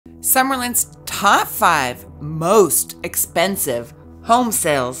Summerlin's top 5 most expensive home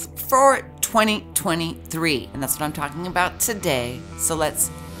sales for 2023. And that's what I'm talking about today. So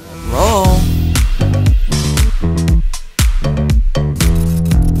let's roll.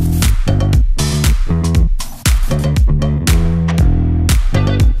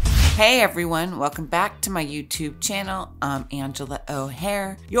 Hey everyone, welcome back to my YouTube channel. I'm Angela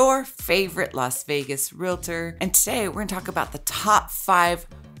O'Hare, your favorite Las Vegas realtor. And today we're gonna talk about the top 5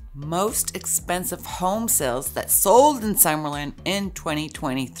 most expensive home sales that sold in Summerlin in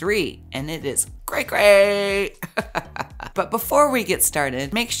 2023. And it is great. But before we get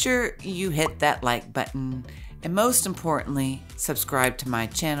started, make sure you hit that like button. And most importantly, subscribe to my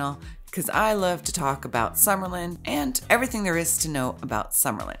channel, because I love to talk about Summerlin and everything there is to know about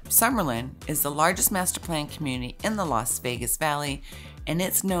Summerlin. Summerlin is the largest master plan community in the Las Vegas Valley, and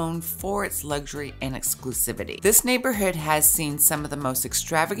it's known for its luxury and exclusivity. This neighborhood has seen some of the most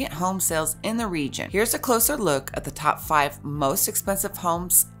extravagant home sales in the region. Here's a closer look at the top 5 most expensive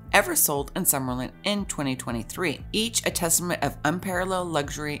homes ever sold in Summerlin in 2023, each a testament of unparalleled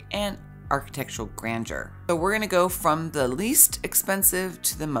luxury and architectural grandeur. So we're gonna go from the least expensive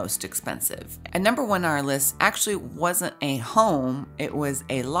to the most expensive. And number 1 on our list actually wasn't a home, it was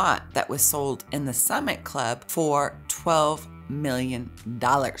a lot that was sold in the Summit Club for $12 million.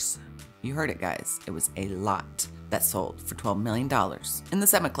 You heard it, guys. It was a lot that sold for $12 million in the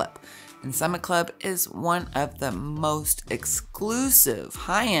Summit Club. And Summit Club is one of the most exclusive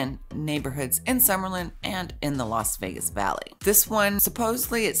high-end neighborhoods in Summerlin and in the Las Vegas Valley. This one,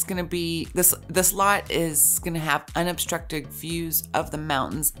 supposedly it's gonna be, this lot is gonna have unobstructed views of the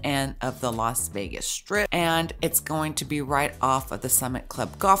mountains and of the Las Vegas Strip. And it's going to be right off of the Summit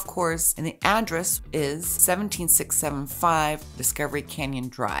Club golf course. And the address is 17675 Discovery Canyon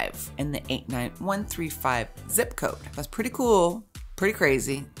Drive in the 89135 zip code. That's pretty cool. Pretty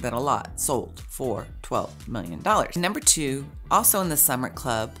crazy that a lot sold for $12 million. Number 2, also in the Summit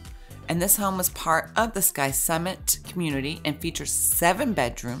Club, and this home was part of the Skye Summit community and features 7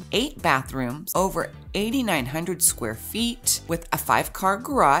 bedrooms, 8 bathrooms, over 8,900 square feet with a 5-car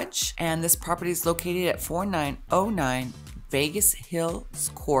garage. And this property is located at 4909 Vegas Hills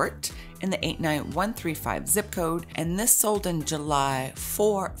Court in the 89135 zip code. And this sold in July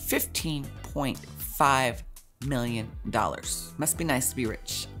for $15.5 million. Must be nice to be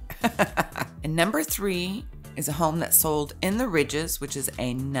rich. And number 3 is a home that sold in the Ridges, which is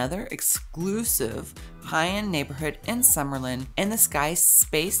another exclusive high-end neighborhood in Summerlin in the Skye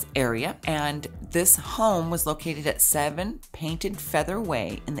Space area. And this home was located at 7 Painted Feather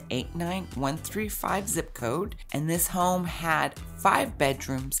Way in the 89135 zip code. And this home had 5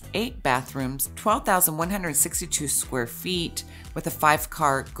 bedrooms, 8 bathrooms, 12,162 square feet with a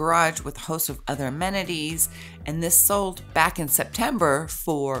 5-car garage with a host of other amenities. And this sold back in September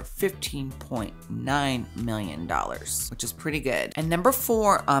for $15.9 million, which is pretty good. And number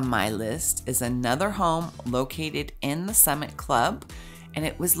 4 on my list is another home located in the Summit Club, and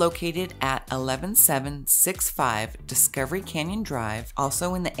it was located at 11765 Discovery Canyon Drive,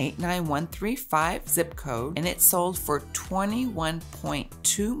 also in the 89135 zip code, and it sold for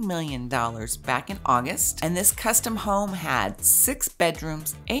 $21.2 million back in August. And this custom home had 6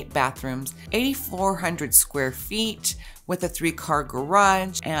 bedrooms, 8 bathrooms, 8,400 square feet with a 3-car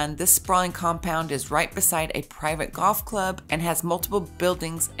garage. And this sprawling compound is right beside a private golf club and has multiple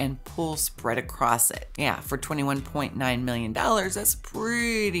buildings and pools spread across it. Yeah, for $21.9 million, that's a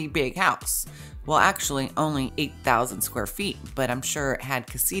pretty big house. Well, actually only 8,000 square feet, but I'm sure it had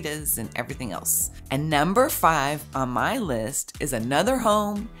casitas and everything else. And number 5 on my list is another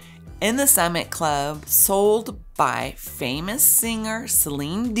home in the Summit Club, sold by famous singer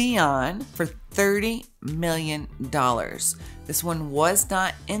Celine Dion for $30 million. This one was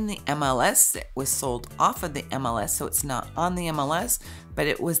not in the MLS. It was sold off of the MLS, so it's not on the MLS, but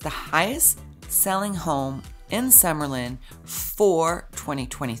it was the highest selling home in Summerlin for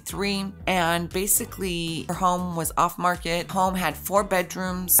 2023. And basically her home was off market. Home had 4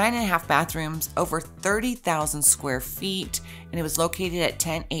 bedrooms, 9.5 bathrooms, over 30,000 square feet, and it was located at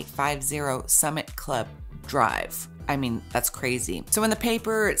 10850 Summit Club Drive. I mean, that's crazy. So in the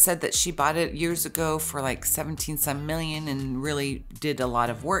paper, it said that she bought it years ago for like 17 some million and really did a lot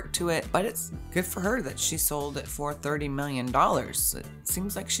of work to it, but it's good for her that she sold it for $30 million. It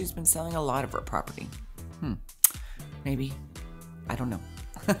seems like she's been selling a lot of her property. Maybe, I don't know.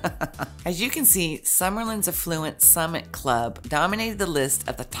 As you can see, Summerlin's affluent Summit Club dominated the list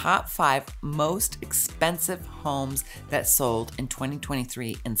of the top 5 most expensive homes that sold in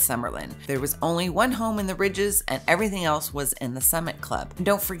 2023 in Summerlin. There was only one home in the Ridges and everything else was in the Summit Club. And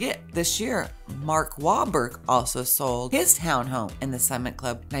don't forget, this year, Mark Wahlberg also sold his townhome in the Summit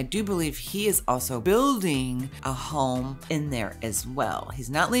Club, and I do believe he is also building a home in there as well. He's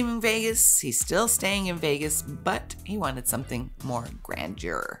not leaving Vegas, he's still staying in Vegas, but he wanted something more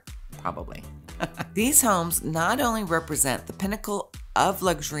grandeur, probably. These homes not only represent the pinnacle of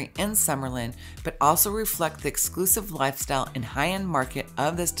luxury in Summerlin, but also reflect the exclusive lifestyle and high-end market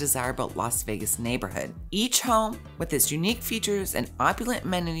of this desirable Las Vegas neighborhood. Each home, with its unique features and opulent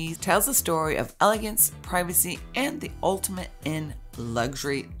amenities, tells a story of elegance, privacy, and the ultimate in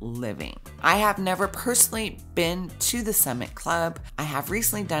luxury living. I have never personally been to the Summit Club. I have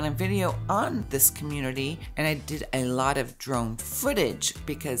recently done a video on this community and I did a lot of drone footage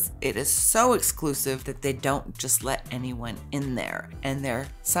because it is so exclusive that they don't just let anyone in there. And their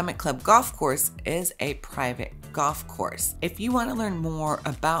Summit Club golf course is a private golf course. If you want to learn more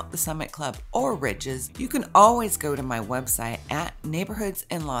about the Summit Club or Ridges, you can always go to my website at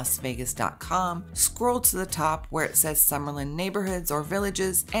neighborhoodsinlasvegas.com, scroll to the top where it says Summerlin Neighborhoods or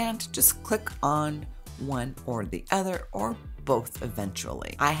Villages, and just click on one or the other or both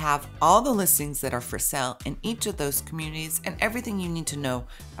eventually. I have all the listings that are for sale in each of those communities and everything you need to know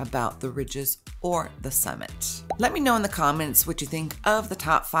about the Ridges or the Summit. Let me know in the comments what you think of the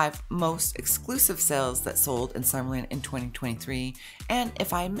top 5 most exclusive sales that sold in Summerlin in 2023 and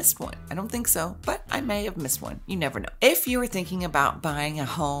if I missed one. I don't think so, but I may have missed one. You never know. If you are thinking about buying a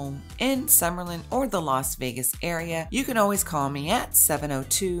home in Summerlin or the Las Vegas area, you can always call me at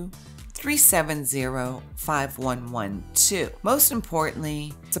 702-370-5112. Most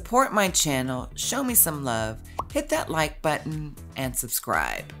importantly, support my channel, show me some love, hit that like button, and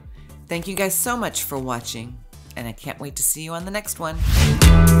subscribe. Thank you guys so much for watching, and I can't wait to see you on the next one.